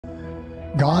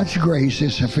God's grace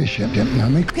is sufficient.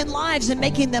 In lives and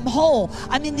making them whole.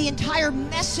 I mean, the entire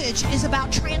message is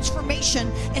about transformation.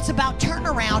 It's about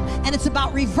turnaround, and it's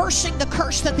about reversing the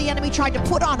curse that the enemy tried to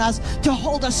put on us to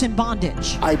hold us in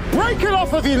bondage. I break it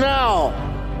off of you now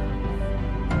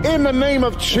in the name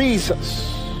of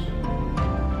Jesus.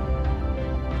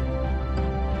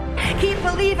 Keep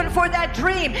believing for that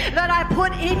dream that I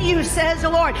put in you, says the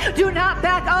Lord. Do not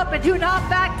back up and do not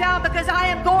back down, because I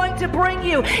am going to bring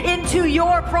you into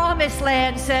your promised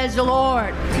land, says the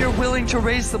Lord. If you're willing to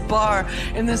raise the bar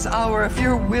in this hour, if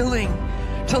you're willing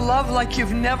to love like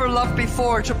you've never loved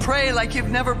before, to pray like you've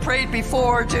never prayed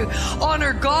before, to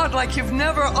honor God like you've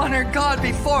never honored God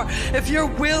before, if you're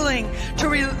willing to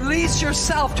release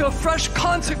yourself to a fresh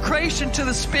consecration to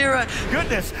the Spirit,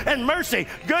 goodness and mercy,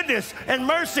 goodness and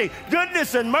mercy,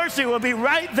 goodness and mercy will be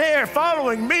right there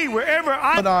following me wherever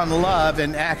I put on love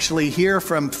and actually hear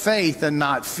from faith and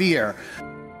not fear.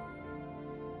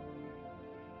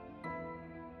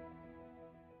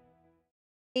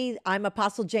 I'm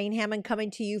Apostle Jane Hamon, coming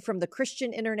to you from the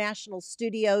Christian International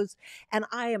Studios, and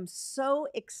I am so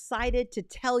excited to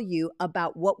tell you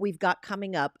about what we've got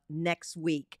coming up next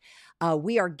week.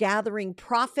 We are gathering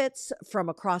prophets from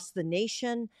across the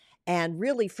nation and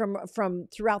really from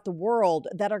throughout the world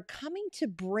that are coming to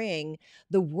bring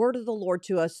the word of the Lord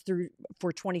to us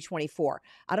for 2024.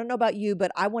 I don't know about you,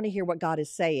 but I want to hear what God is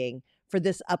saying for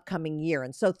this upcoming year.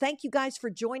 And so thank you guys for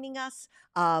joining us.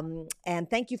 And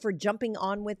thank you for jumping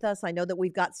on with us. I know that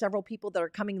we've got several people that are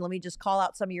coming. Let me just call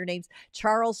out some of your names.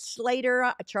 Charles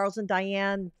Slater, Charles and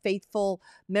Diane, faithful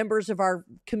members of our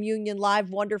Communion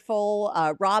Live. Wonderful.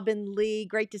 Robin Lee,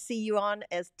 great to see you on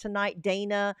as tonight.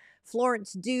 Dana,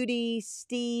 Florence Duty,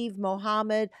 Steve,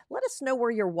 Mohammed. Let us know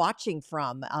where you're watching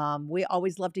from. We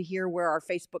always love to hear where our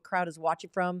Facebook crowd is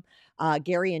watching from.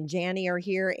 Gary and Janie are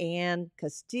here. Ann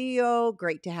Castillo,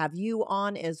 great to have you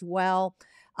on as well.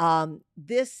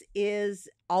 This is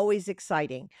always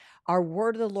exciting. Our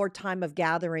Word of the Lord time of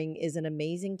gathering is an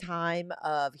amazing time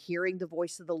of hearing the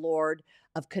voice of the Lord,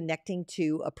 of connecting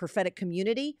to a prophetic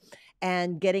community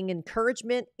and getting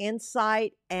encouragement,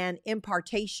 insight, and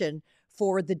impartation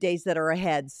for the days that are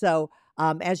ahead. So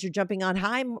as you're jumping on,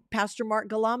 hi, Pastor Mark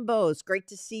Galambos, great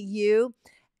to see you.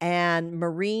 And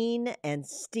Maureen and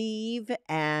Steve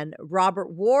and Robert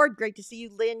Ward, great to see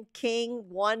you. Lynn King,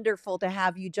 wonderful to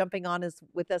have you jumping on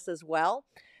with us as well.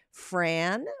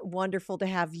 Fran, wonderful to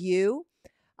have you.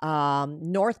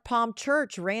 North Palm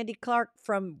Church, Randy Clark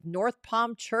from North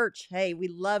Palm Church. Hey, we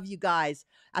love you guys.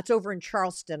 That's over in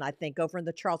Charleston, I think, over in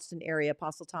the Charleston area.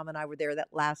 Apostle Tom and I were there that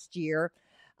last year.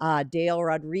 Dale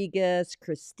Rodriguez,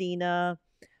 Christina,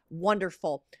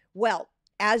 wonderful. Well,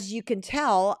 as you can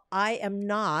tell, I am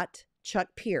not Chuck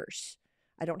Pierce.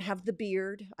 I don't have the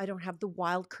beard. I don't have the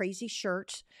wild, crazy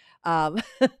shirt.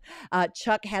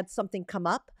 Chuck had something come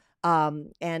up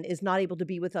and is not able to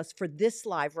be with us for this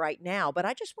live right now. But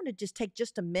I just want to take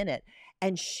just a minute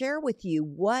and share with you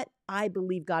what I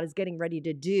believe God is getting ready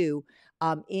to do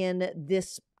in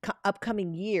this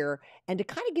upcoming year, and to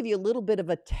kind of give you a little bit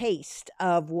of a taste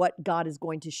of what God is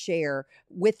going to share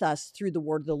with us through the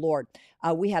word of the Lord.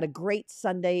 We had a great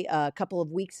Sunday a couple of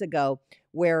weeks ago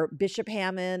where Bishop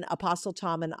Hammond, Apostle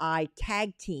Tom, and I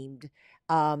tag teamed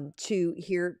to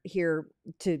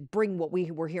bring what we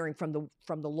were hearing from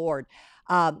the Lord.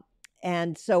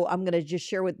 And so I'm going to just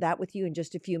share that with you in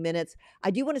just a few minutes. I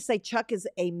do want to say Chuck is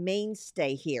a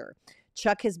mainstay here.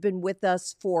 Chuck has been with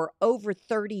us for over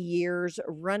 30 years,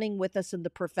 running with us in the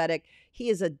prophetic. He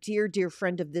is a dear, dear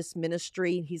friend of this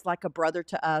ministry. He's like a brother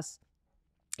to us.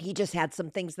 He just had some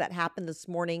things that happened this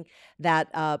morning that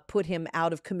put him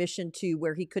out of commission to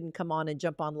where he couldn't come on and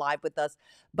jump on live with us.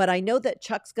 But I know that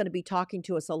Chuck's going to be talking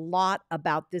to us a lot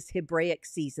about this Hebraic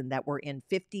season that we're in,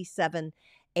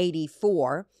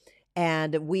 5784.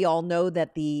 And we all know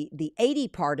that the 80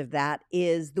 part of that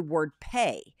is the word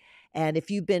pay. And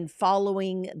if you've been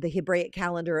following the Hebraic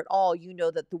calendar at all, you know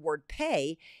that the word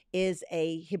pay is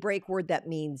a Hebraic word that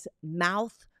means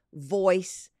mouth,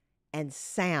 voice, and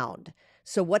sound.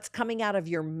 So what's coming out of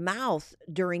your mouth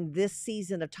during this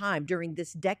season of time, during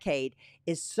this decade,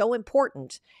 is so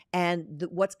important. And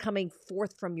what's coming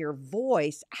forth from your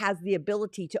voice has the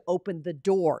ability to open the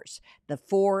doors. The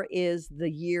 4 is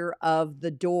the year of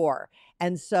the door.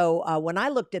 And so when I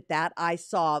looked at that, I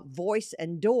saw voice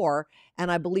and door.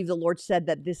 And I believe the Lord said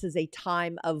that this is a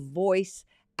time of voice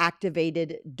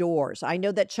activated doors. I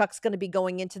know that Chuck's going to be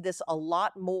going into this a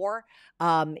lot more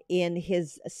in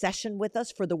his session with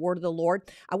us for the word of the Lord.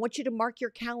 I want you to mark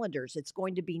your calendars. It's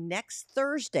going to be next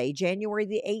Thursday, January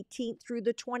the 18th through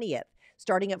the 20th,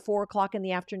 starting at 4 o'clock in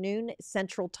the afternoon,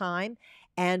 Central Time.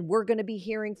 And we're going to be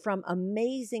hearing from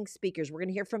amazing speakers. We're going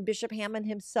to hear from Bishop Hammond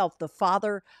himself, the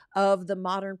father of the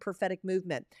modern prophetic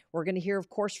movement. We're going to hear, of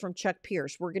course, from Chuck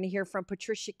Pierce. We're going to hear from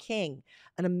Patricia King,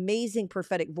 an amazing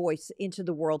prophetic voice into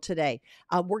the world today.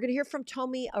 We're going to hear from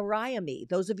Tomi Arayami.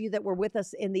 Those of you that were with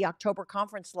us in the October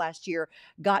conference last year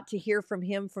got to hear from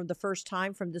him for the first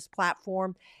time from this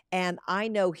platform. And I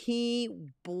know he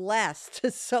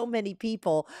blessed so many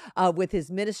people with his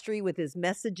ministry, with his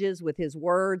messages, with his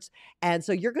words. And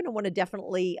so you're going to want to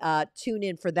definitely tune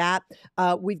in for that.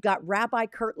 We've got Rabbi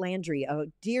Kurt Landry, a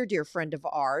dear, dear friend of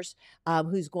ours,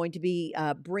 who's going to be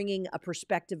bringing a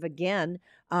perspective again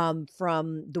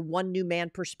from the one new man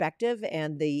perspective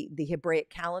and the Hebraic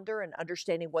calendar and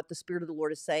understanding what the Spirit of the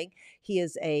Lord is saying. He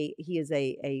is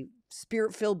a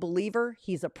Spirit-filled believer.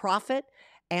 He's a prophet.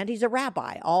 And he's a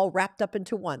rabbi, all wrapped up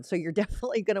into one. So you're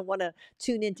definitely going to want to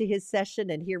tune into his session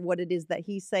and hear what it is that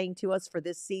he's saying to us for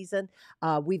this season.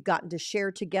 We've gotten to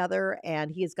share together, and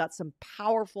he has got some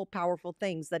powerful, powerful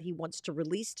things that he wants to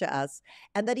release to us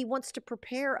and that he wants to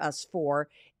prepare us for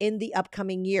in the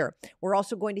upcoming year. We're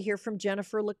also going to hear from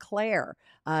Jennifer LeClaire,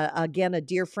 again, a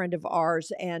dear friend of ours,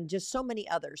 and just so many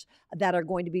others that are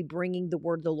going to be bringing the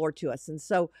word of the Lord to us. And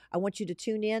so I want you to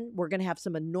tune in. We're going to have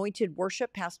some anointed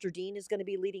worship. Pastor Dean is going to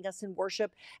be leading us in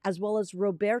worship, as well as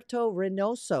Roberto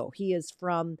Reynoso. He is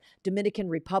from Dominican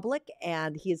Republic,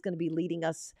 and he is going to be leading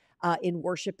us in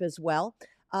worship as well.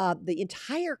 The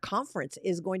entire conference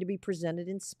is going to be presented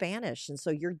in Spanish. And so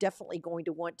you're definitely going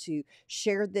to want to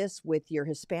share this with your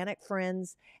Hispanic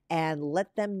friends and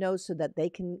let them know so that they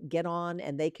can get on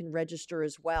and they can register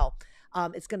as well.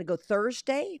 It's going to go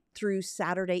Thursday through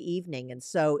Saturday evening. And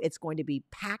so it's going to be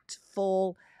packed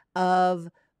full of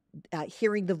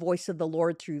hearing the voice of the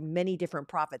Lord through many different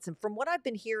prophets. And from what I've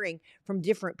been hearing from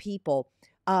different people,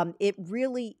 it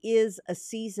really is a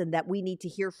season that we need to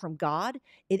hear from God.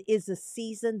 It is a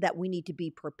season that we need to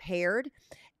be prepared.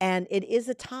 And it is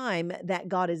a time that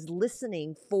God is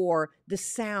listening for the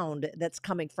sound that's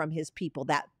coming from his people,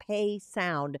 that pay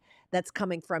sound that's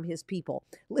coming from his people.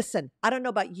 Listen, I don't know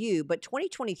about you, but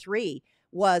 2023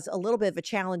 was a little bit of a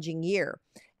challenging year.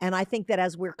 And I think that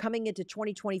as we're coming into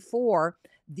 2024,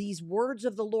 these words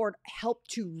of the Lord help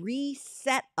to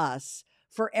reset us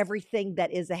for everything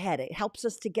that is ahead. It helps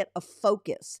us to get a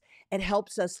focus. It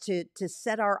helps us to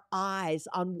set our eyes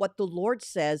on what the Lord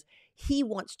says he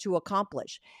wants to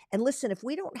accomplish. And listen, if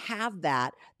we don't have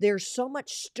that, there's so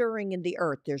much stirring in the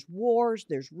earth. There's wars,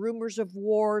 there's rumors of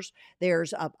wars,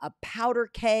 there's a powder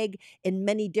keg in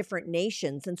many different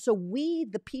nations. And so we,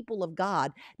 the people of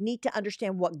God, need to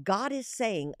understand what God is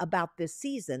saying about this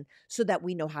season so that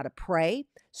we know how to pray,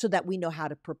 so that we know how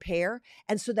to prepare,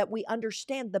 and so that we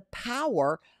understand the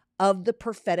power of the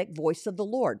prophetic voice of the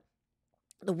Lord.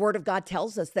 The word of God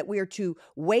tells us that we are to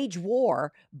wage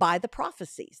war by the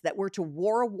prophecies, that we're to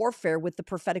war a warfare with the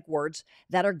prophetic words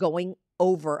that are going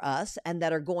over us and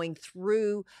that are going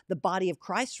through the body of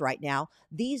Christ right now.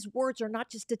 These words are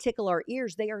not just to tickle our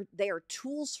ears. They are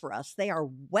tools for us. They are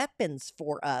weapons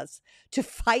for us to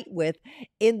fight with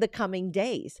in the coming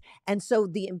days. And so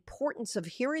the importance of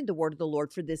hearing the word of the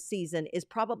Lord for this season is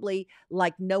probably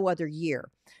like no other year.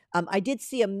 I did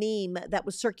see a meme that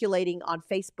was circulating on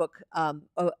Facebook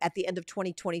at the end of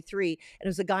 2023, and it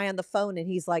was a guy on the phone, and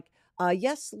he's like,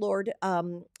 yes, Lord, I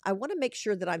want to make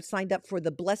sure that I'm signed up for the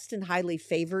blessed and highly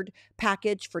favored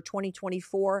package for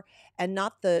 2024 and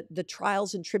not the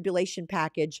trials and tribulation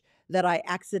package that I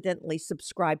accidentally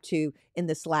subscribed to in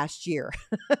this last year.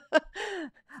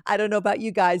 I don't know about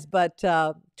you guys, but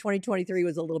 2023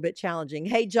 was a little bit challenging.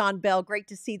 Hey, John Bell, great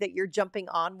to see that you're jumping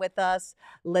on with us.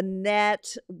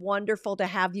 Lynette, wonderful to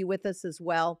have you with us as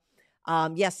well.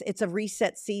 Yes, it's a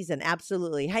reset season.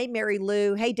 Absolutely. Hey, Mary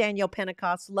Lou. Hey, Daniel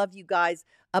Pentecost. Love you guys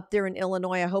up there in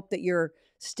Illinois. I hope that you're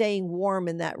staying warm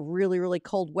in that really, really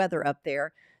cold weather up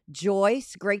there.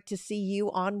 Joyce, great to see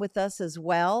you on with us as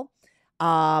well.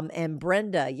 And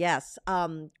Brenda, yes.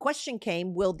 Question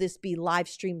came, will this be live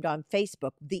streamed on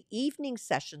Facebook? The evening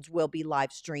sessions will be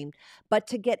live streamed, but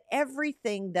to get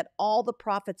everything that all the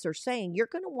prophets are saying, you're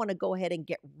going to want to go ahead and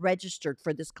get registered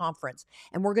for this conference.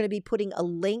 And we're going to be putting a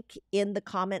link in the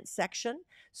comment section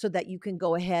so that you can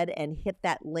go ahead and hit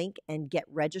that link and get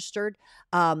registered.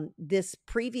 This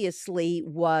previously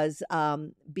was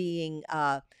being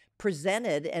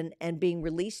presented and being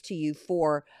released to you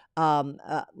for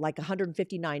like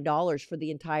 $159 for the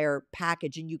entire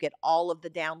package, and you get all of the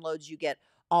downloads, you get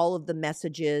all of the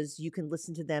messages. You can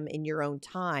listen to them in your own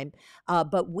time.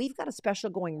 But we've got a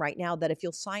special going right now that if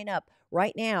you'll sign up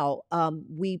right now,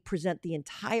 we present the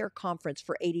entire conference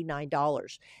for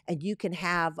 $89. And you can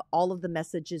have all of the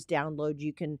messages download.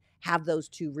 You can have those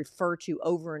to refer to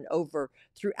over and over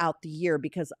throughout the year,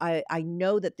 because I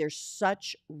know that there's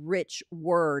such rich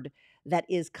word that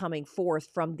is coming forth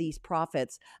from these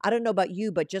prophets. I don't know about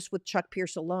you, but just with Chuck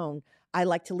Pierce alone, I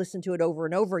like to listen to it over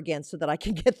and over again so that I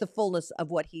can get the fullness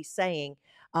of what he's saying,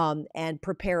 and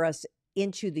prepare us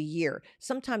into the year.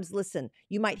 Sometimes, listen,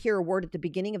 you might hear a word at the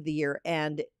beginning of the year,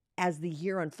 and as the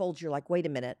year unfolds, you're like, wait a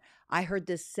minute, I heard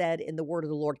this said in the Word of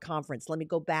the Lord conference. Let me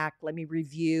go back. Let me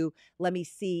review. Let me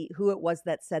see who it was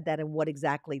that said that and what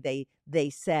exactly they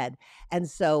said. And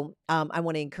so I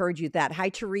want to encourage you that. Hi,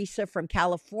 Teresa from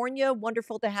California.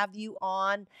 Wonderful to have you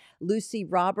on. Lucy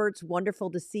Roberts, wonderful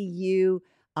to see you.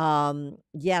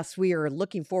 Yes, we are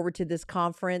looking forward to this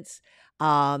conference.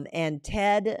 And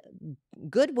Ted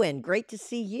Goodwin, great to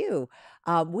see you.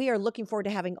 We are looking forward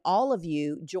to having all of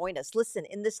you join us. Listen,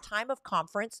 in this time of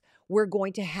conference, we're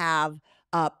going to have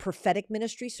prophetic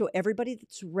ministry. So everybody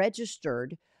that's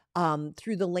registered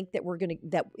through the link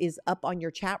that is up on your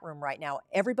chat room right now,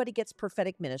 everybody gets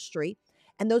prophetic ministry.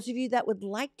 And those of you that would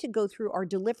like to go through our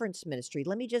deliverance ministry,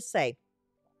 let me just say,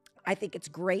 I think it's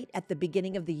great at the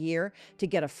beginning of the year to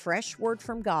get a fresh word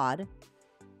from God,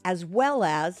 as well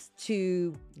as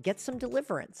to get some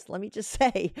deliverance. Let me just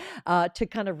say, to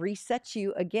kind of reset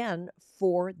you again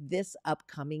for this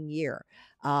upcoming year.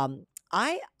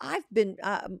 I've been,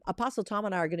 Apostle Tom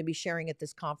and I are going to be sharing at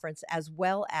this conference, as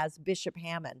well as Bishop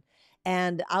Hammond.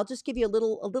 And I'll just give you a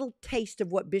little taste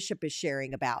of what Bishop is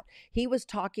sharing about. He was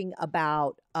talking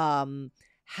about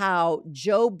how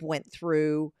Job went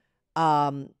through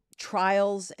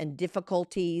trials and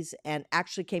difficulties, and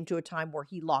actually came to a time where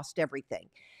he lost everything.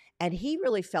 And he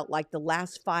really felt like the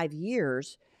last 5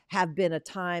 years have been a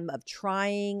time of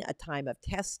trying, a time of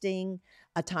testing,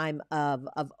 a time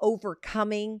of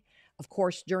overcoming. Of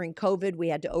course, during COVID, we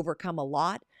had to overcome a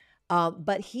lot.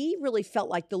 But he really felt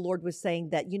like the Lord was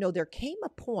saying that, there came a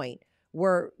point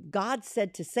where God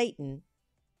said to Satan,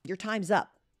 your time's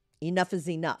up. Enough is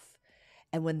enough.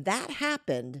 And when that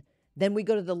happened, then we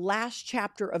go to the last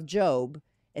chapter of Job.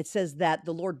 It says that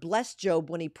the Lord blessed Job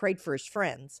when he prayed for his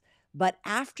friends. But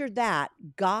after that,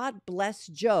 God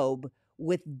blessed Job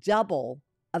with double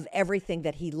of everything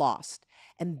that he lost.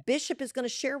 And Bishop is going to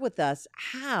share with us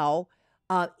how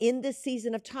in this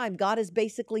season of time, God is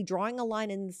basically drawing a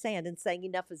line in the sand and saying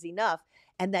enough is enough,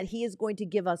 and that he is going to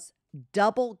give us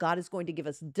double. God is going to give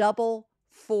us double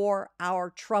for our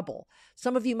trouble.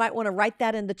 Some of you might want to write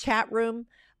that in the chat room.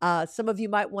 Some of you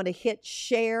might want to hit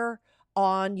share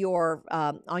on your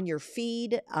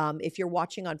feed. If you're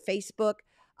watching on Facebook,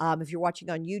 if you're watching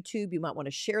on YouTube, you might want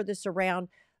to share this around.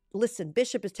 Listen,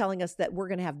 Bishop is telling us that we're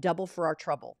going to have double for our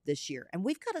trouble this year, and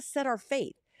we've got to set our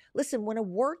faith. Listen, when a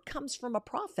word comes from a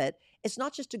prophet, it's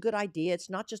not just a good idea. It's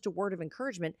not just a word of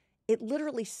encouragement. It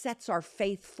literally sets our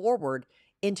faith forward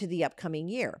into the upcoming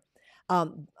year.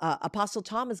 Apostle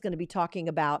Tom is going to be talking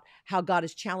about how God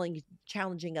is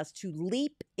challenging us to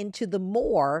leap into the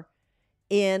more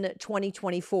in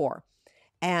 2024.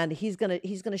 And he's going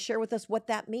to share with us what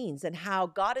that means, and how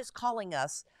God is calling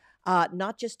us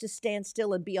not just to stand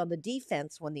still and be on the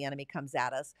defense when the enemy comes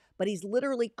at us, but he's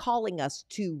literally calling us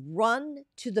to run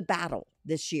to the battle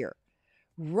this year.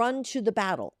 Run to the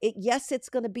battle. Yes, it's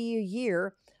going to be a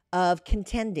year of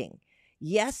contending.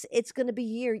 Yes, it's going to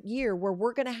be a year where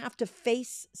we're going to have to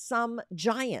face some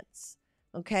giants.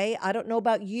 Okay, I don't know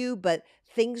about you, but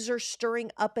things are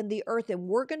stirring up in the earth, and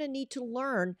we're going to need to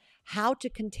learn how to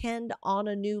contend on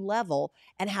a new level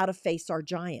and how to face our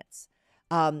giants.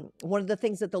 One of the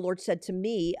things that the Lord said to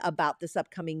me about this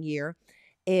upcoming year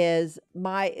is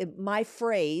my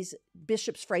phrase,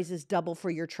 Bishop's phrase is double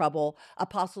for your trouble.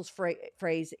 Apostle's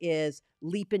phrase is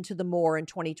leap into the more in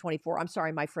 2024. I'm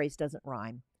sorry, my phrase doesn't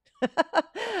rhyme.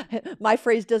 My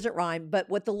phrase doesn't rhyme, but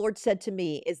what the Lord said to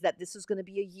me is that this is going to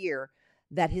be a year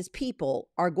that his people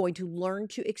are going to learn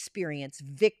to experience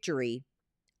victory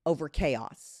over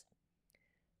chaos.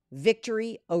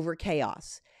 Victory over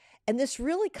chaos. And this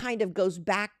really kind of goes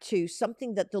back to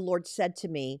something that the Lord said to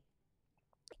me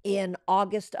in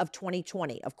August of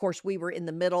 2020. Of course, we were in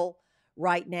the middle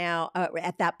right now,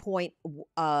 at that point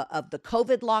of the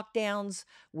COVID lockdowns.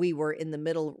 We were in the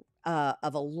middle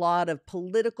of a lot of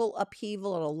political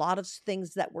upheaval and a lot of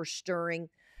things that were stirring.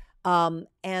 And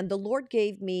the Lord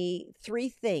gave me 3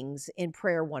 things in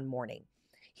prayer one morning.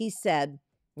 He said,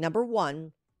 number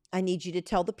 1, I need you to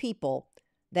tell the people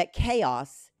that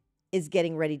chaos is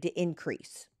getting ready to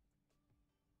increase.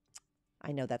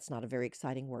 I know that's not a very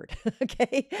exciting word.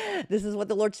 Okay. This is what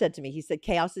the Lord said to me. He said,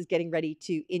 chaos is getting ready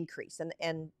to increase.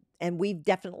 And we've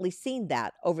definitely seen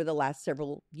that over the last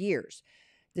several years.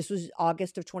 This was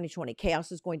August of 2020.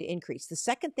 Chaos is going to increase. The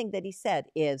second thing that he said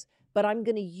is, but I'm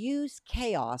going to use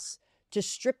chaos to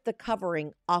strip the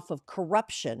covering off of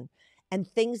corruption and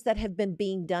things that have been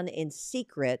being done in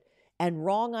secret, and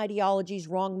wrong ideologies,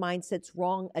 wrong mindsets,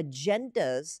 wrong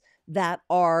agendas that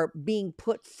are being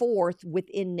put forth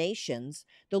within nations.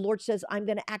 The Lord says, I'm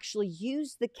going to actually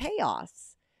use the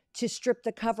chaos to strip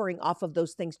the covering off of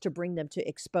those things to bring them to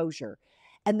exposure.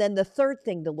 And then the third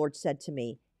thing the Lord said to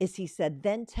me is he said,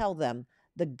 then tell them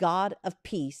the God of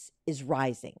peace is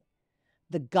rising.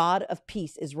 The God of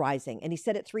peace is rising. And he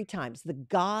said it 3 times. The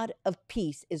God of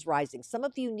peace is rising. Some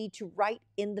of you need to write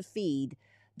in the feed,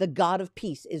 the God of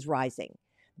peace is rising,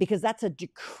 because that's a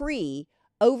decree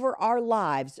over our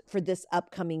lives for this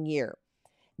upcoming year.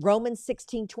 Romans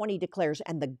 16:20 declares,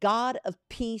 and the God of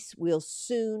peace will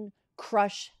soon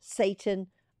crush Satan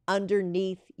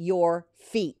underneath your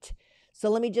feet. So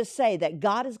let me just say that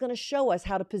God is going to show us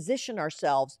how to position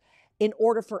ourselves in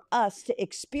order for us to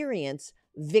experience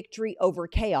victory over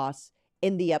chaos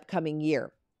in the upcoming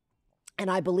year. And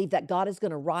I believe that God is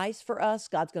going to rise for us.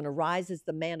 God's going to rise as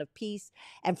the man of peace.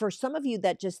 And for some of you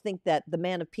that just think that the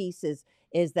man of peace is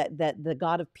that the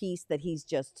God of peace, that he's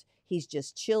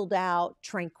just chilled out,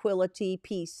 tranquility,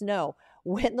 peace. No.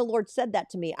 When the Lord said that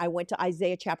to me, I went to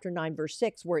Isaiah chapter 9, verse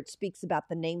 6, where it speaks about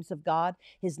the names of God.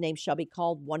 His name shall be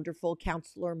called Wonderful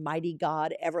Counselor, Mighty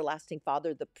God, Everlasting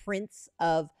Father, the Prince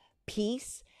of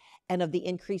Peace. And of the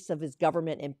increase of his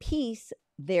government and peace,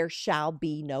 there shall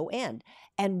be no end.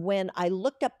 And when I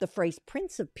looked up the phrase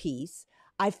Prince of Peace,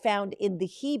 I found in the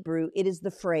Hebrew, it is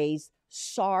the phrase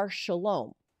Sar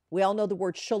Shalom. We all know the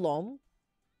word shalom.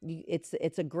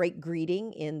 It's a great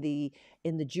greeting in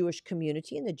the Jewish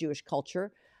community, in the Jewish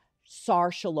culture. Sar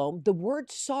Shalom. The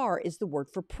word Sar is the word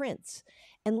for prince.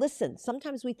 And listen,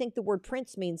 sometimes we think the word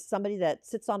prince means somebody that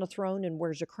sits on a throne and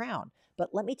wears a crown. But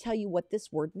let me tell you what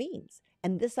this word means.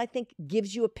 And this, I think,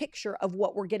 gives you a picture of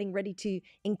what we're getting ready to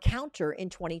encounter in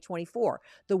 2024.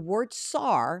 The word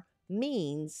Sar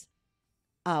means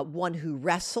one who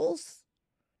wrestles,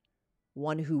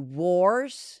 one who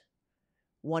wars,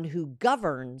 one who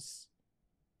governs,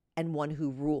 and one who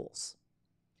rules.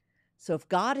 So if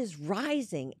God is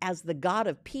rising as the God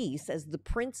of peace, as the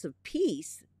Prince of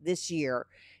Peace this year,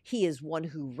 he is one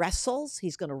who wrestles.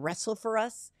 He's going to wrestle for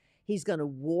us. He's going to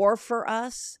war for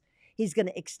us. He's going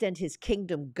to extend his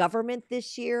kingdom government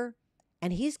this year,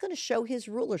 and he's going to show his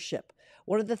rulership.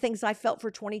 One of the things I felt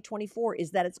for 2024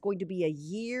 is that it's going to be a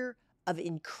year of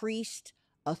increased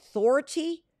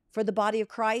authority for the body of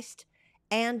Christ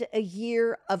and a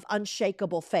year of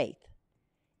unshakable faith.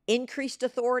 Increased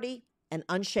authority and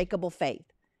unshakable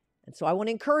faith. And so I want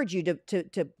to encourage you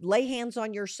to lay hands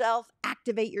on yourself,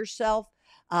 activate yourself.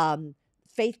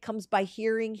 Faith comes by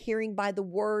hearing, hearing by the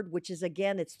word, which is,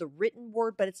 again, it's the written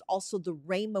word, but it's also the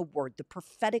rhema word, the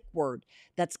prophetic word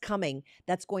that's coming,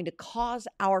 that's going to cause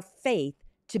our faith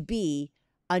to be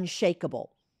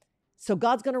unshakable. So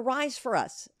God's going to rise for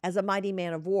us as a mighty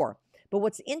man of war. But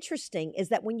what's interesting is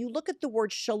that when you look at the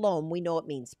word shalom, we know it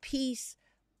means peace,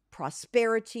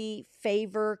 prosperity,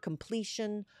 favor,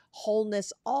 completion,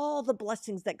 wholeness, all the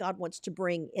blessings that God wants to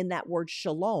bring in that word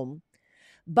shalom.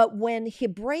 But when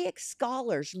Hebraic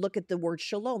scholars look at the word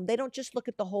shalom, they don't just look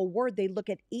at the whole word, they look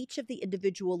at each of the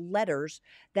individual letters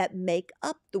that make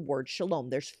up the word shalom.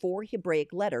 There's 4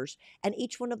 Hebraic letters, and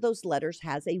each one of those letters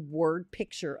has a word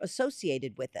picture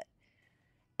associated with it.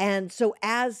 And so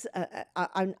as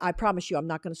I promise you, I'm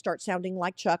not going to start sounding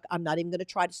like Chuck. I'm not even going to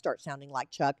try to start sounding like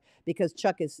Chuck, because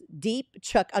Chuck is deep.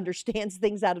 Chuck understands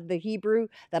things out of the Hebrew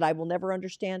that I will never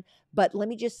understand. But let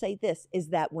me just say this, is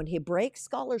that when Hebraic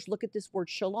scholars look at this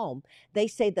word shalom, they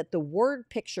say that the word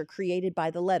picture created by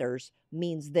the letters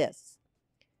means this: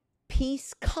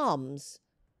 peace comes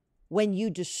when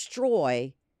you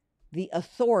destroy the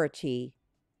authority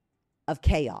of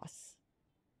chaos.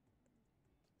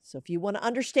 So if you want to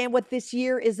understand what this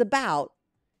year is about,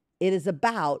 it is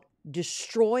about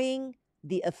destroying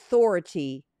the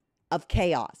authority of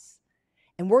chaos.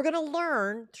 And we're going to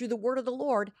learn through the word of the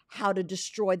Lord how to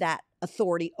destroy that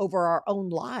authority over our own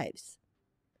lives.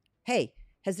 Hey,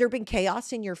 has there been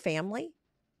chaos in your family?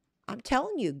 I'm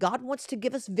telling you, God wants to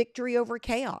give us victory over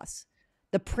chaos.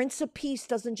 The Prince of Peace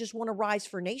doesn't just want to rise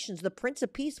for nations. The Prince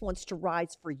of Peace wants to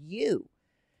rise for you.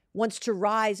 Wants to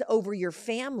rise over your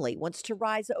family, wants to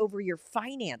rise over your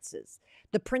finances.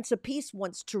 The Prince of Peace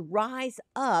wants to rise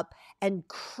up and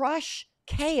crush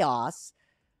chaos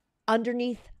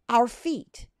underneath our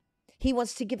feet. He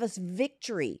wants to give us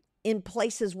victory in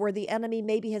places where the enemy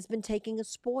maybe has been taking a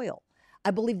spoil.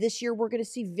 I believe this year we're going to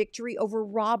see victory over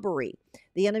robbery.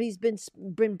 The enemy's been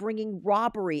bringing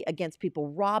robbery against people,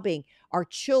 robbing our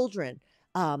children,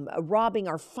 robbing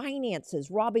our finances,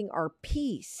 robbing our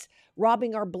peace,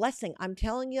 robbing our blessing. I'm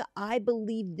telling you, I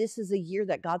believe this is a year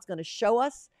that God's going to show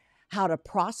us how to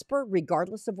prosper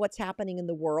regardless of what's happening in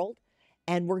the world.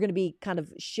 And we're going to be kind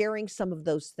of sharing some of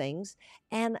those things.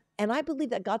 And I believe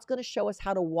that God's going to show us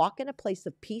how to walk in a place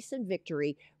of peace and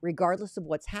victory, regardless of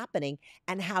what's happening,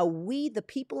 and how we, the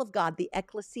people of God, the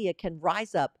ecclesia, can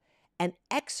rise up and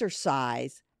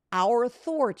exercise our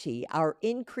authority, our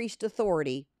increased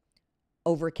authority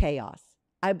over chaos.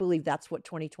 I believe that's what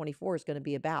 2024 is going to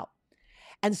be about.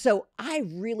 And so I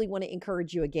really want to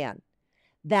encourage you again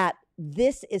that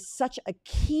this is such a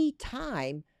key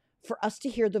time for us to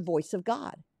hear the voice of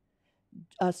God.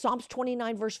 Psalms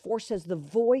 29 verse 4 says, the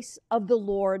voice of the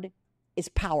Lord is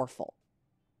powerful.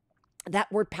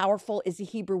 That word powerful is the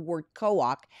Hebrew word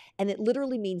koach, and it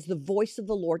literally means the voice of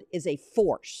the Lord is a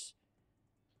force.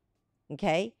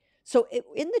 Okay? So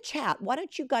in the chat, why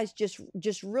don't you guys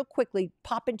just real quickly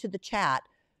pop into the chat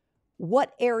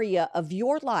what area of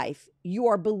your life you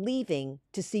are believing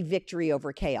to see victory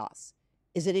over chaos.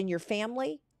 Is it in your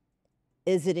family?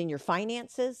 Is it in your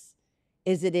finances?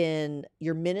 Is it in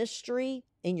your ministry,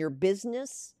 in your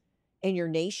business, in your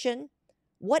nation?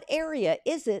 What area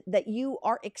is it that you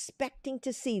are expecting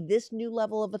to see this new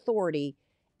level of authority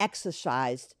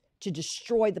exercised to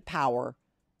destroy the power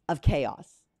of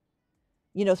chaos?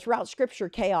 You know, throughout Scripture,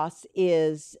 chaos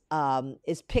is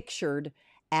pictured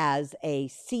as a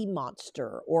sea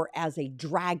monster or as a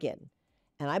dragon.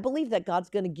 And I believe that God's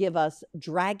going to give us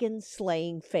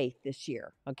dragon-slaying faith this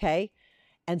year, okay?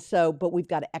 And so, but we've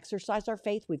got to exercise our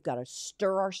faith. We've got to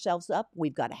stir ourselves up.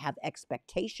 We've got to have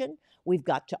expectation. We've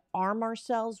got to arm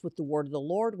ourselves with the word of the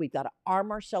Lord. We've got to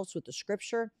arm ourselves with the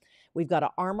scripture. We've got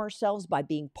to arm ourselves by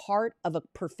being part of a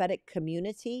prophetic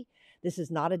community. This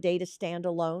is not a day to stand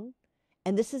alone.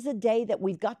 And this is a day that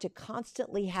we've got to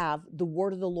constantly have the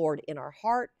word of the Lord in our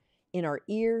heart, in our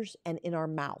ears, and in our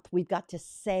mouth. We've got to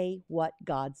say what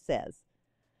God says.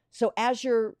 So as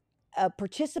you're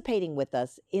participating with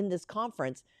us in this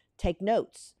conference, take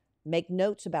notes. Make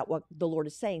notes about what the Lord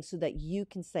is saying so that you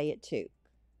can say it too,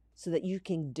 so that you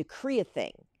can decree a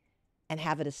thing and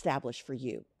have it established for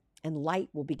you, and light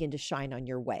will begin to shine on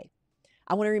your way.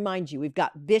 I want to remind you, we've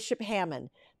got Bishop Hammond,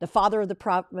 the father of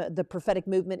the prophetic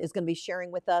movement, is going to be sharing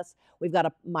with us. We've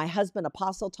got my husband,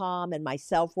 Apostle Tom, and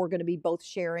myself. We're going to be both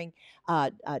sharing.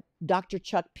 Dr.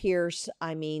 Chuck Pierce,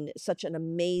 I mean, such an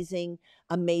amazing,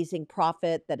 amazing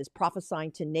prophet that is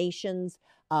prophesying to nations.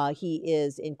 He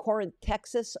is in Corinth,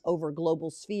 Texas, over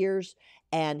global spheres,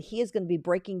 and he is going to be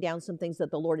breaking down some things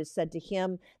that the Lord has said to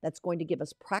him that's going to give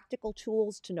us practical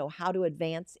tools to know how to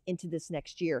advance into this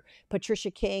next year.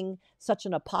 Patricia King, such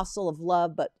an apostle of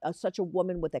love, but such a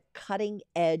woman with a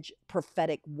cutting-edge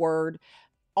prophetic word,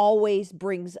 always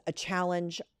brings a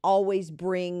challenge, always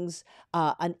brings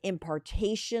an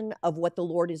impartation of what the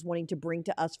Lord is wanting to bring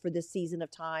to us for this season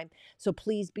of time. So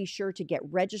please be sure to get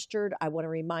registered. I want to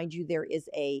remind you there is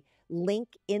a link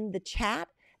in the chat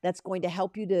that's going to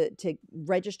help you to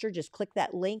register. Just click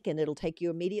that link and it'll take you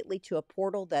immediately to a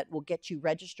portal that will get you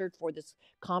registered for this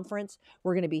conference.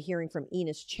 We're going to be hearing from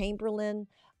Enos Chamberlain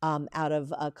out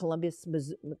of Columbia,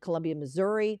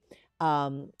 Missouri.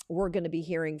 We're going to be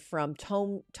hearing from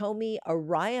Tomi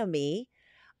Ariami,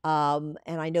 and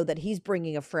I know that he's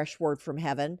bringing a fresh word from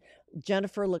heaven.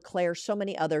 Jennifer LeClaire, so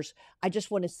many others. I just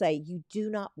want to say you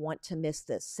do not want to miss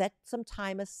this. Set some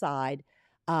time aside.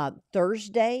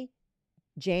 Thursday,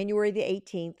 January the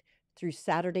 18th through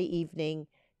Saturday evening,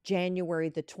 January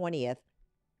the 20th.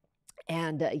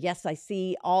 And yes, I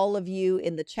see all of you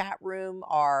in the chat room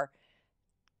are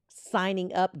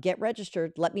signing up. Get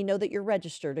registered. Let me know that you're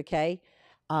registered, okay?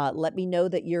 Let me know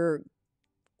that you're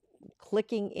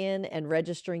clicking in and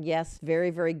registering. Yes,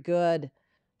 very, very good.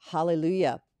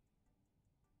 Hallelujah.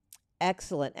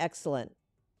 Excellent, excellent.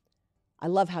 I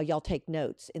love how y'all take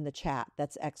notes in the chat.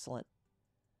 That's excellent.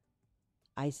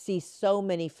 I see so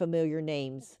many familiar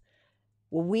names.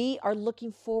 Well, we are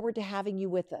looking forward to having you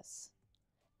with us.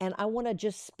 And I want to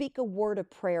just speak a word of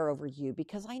prayer over you,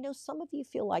 because I know some of you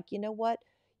feel like, you know what?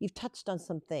 You've touched on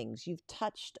some things. You've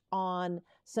touched on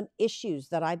some issues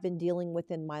that I've been dealing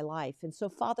with in my life. And so,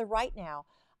 Father, right now,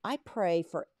 I pray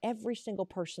for every single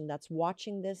person that's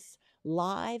watching this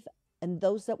live and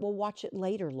those that will watch it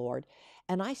later, Lord.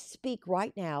 And I speak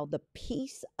right now the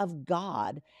peace of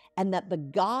God, and that the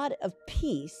God of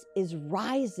peace is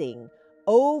rising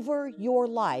over your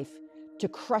life to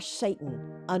crush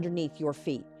Satan underneath your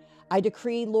feet. I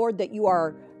decree, Lord, that you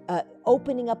are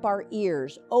opening up our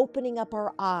ears, opening up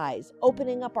our eyes,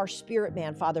 opening up our spirit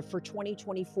man, Father, for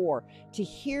 2024, to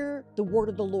hear the word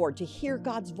of the Lord, to hear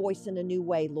God's voice in a new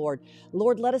way, Lord.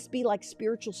 Lord, let us be like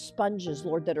spiritual sponges,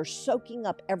 Lord, that are soaking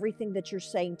up everything that you're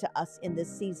saying to us in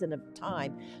this season of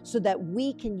time, so that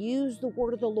we can use the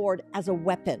word of the Lord as a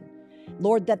weapon.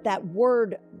 Lord, that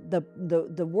word,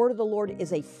 the word of the Lord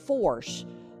is a force,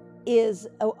 is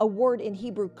a word in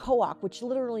Hebrew, koach, which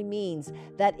literally means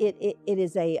that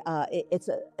it's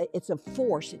a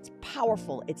force. It's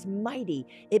powerful. It's mighty.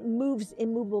 It moves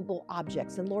immovable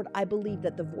objects. And Lord, I believe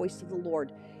that the voice of the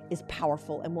Lord is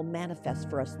powerful and will manifest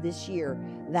for us this year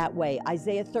that way.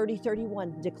 Isaiah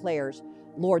 30:31 declares,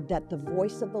 Lord, that the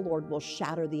voice of the Lord will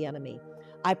shatter the enemy.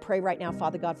 I pray right now,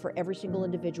 Father God, for every single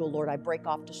individual, Lord, I break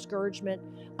off discouragement.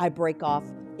 I break off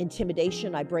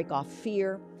intimidation. I break off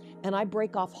fear. And I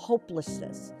break off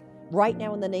hopelessness right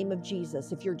now in the name of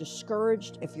Jesus. If you're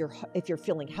discouraged, if you're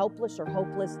feeling helpless or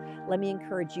hopeless, let me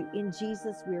encourage you. In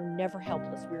Jesus, we are never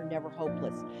helpless. We are never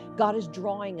hopeless. God is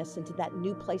drawing us into that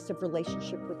new place of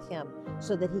relationship with Him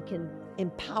so that He can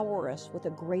empower us with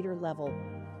a greater level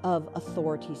of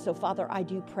authority. So, Father, I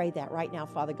do pray that right now,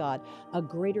 Father God, a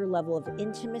greater level of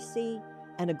intimacy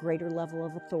and a greater level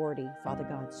of authority, Father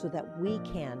God, so that we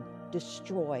can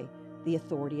destroy the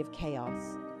authority of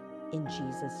chaos. In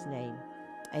Jesus' name,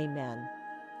 amen.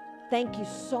 Thank you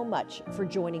so much for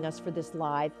joining us for this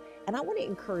live. And I want to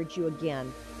encourage you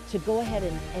again to go ahead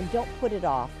and don't put it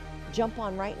off. Jump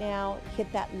on right now, hit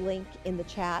that link in the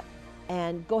chat,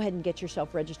 and go ahead and get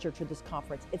yourself registered for this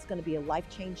conference. It's going to be a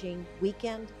life-changing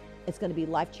weekend. It's going to be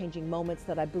life-changing moments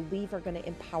that I believe are going to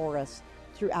empower us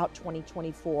throughout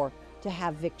 2024 to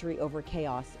have victory over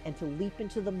chaos and to leap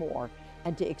into the more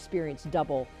and to experience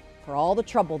double for all the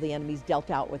trouble the enemy's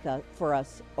dealt out for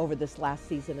us over this last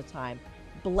season of time.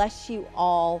 Bless you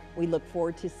all. We look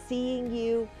forward to seeing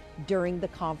you during the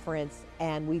conference,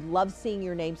 and we love seeing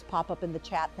your names pop up in the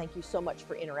chat. Thank you so much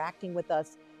for interacting with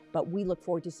us, but we look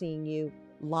forward to seeing you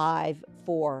live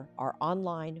for our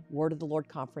online Word of the Lord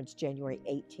conference, January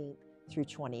 18th through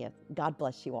 20th. God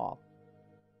bless you all.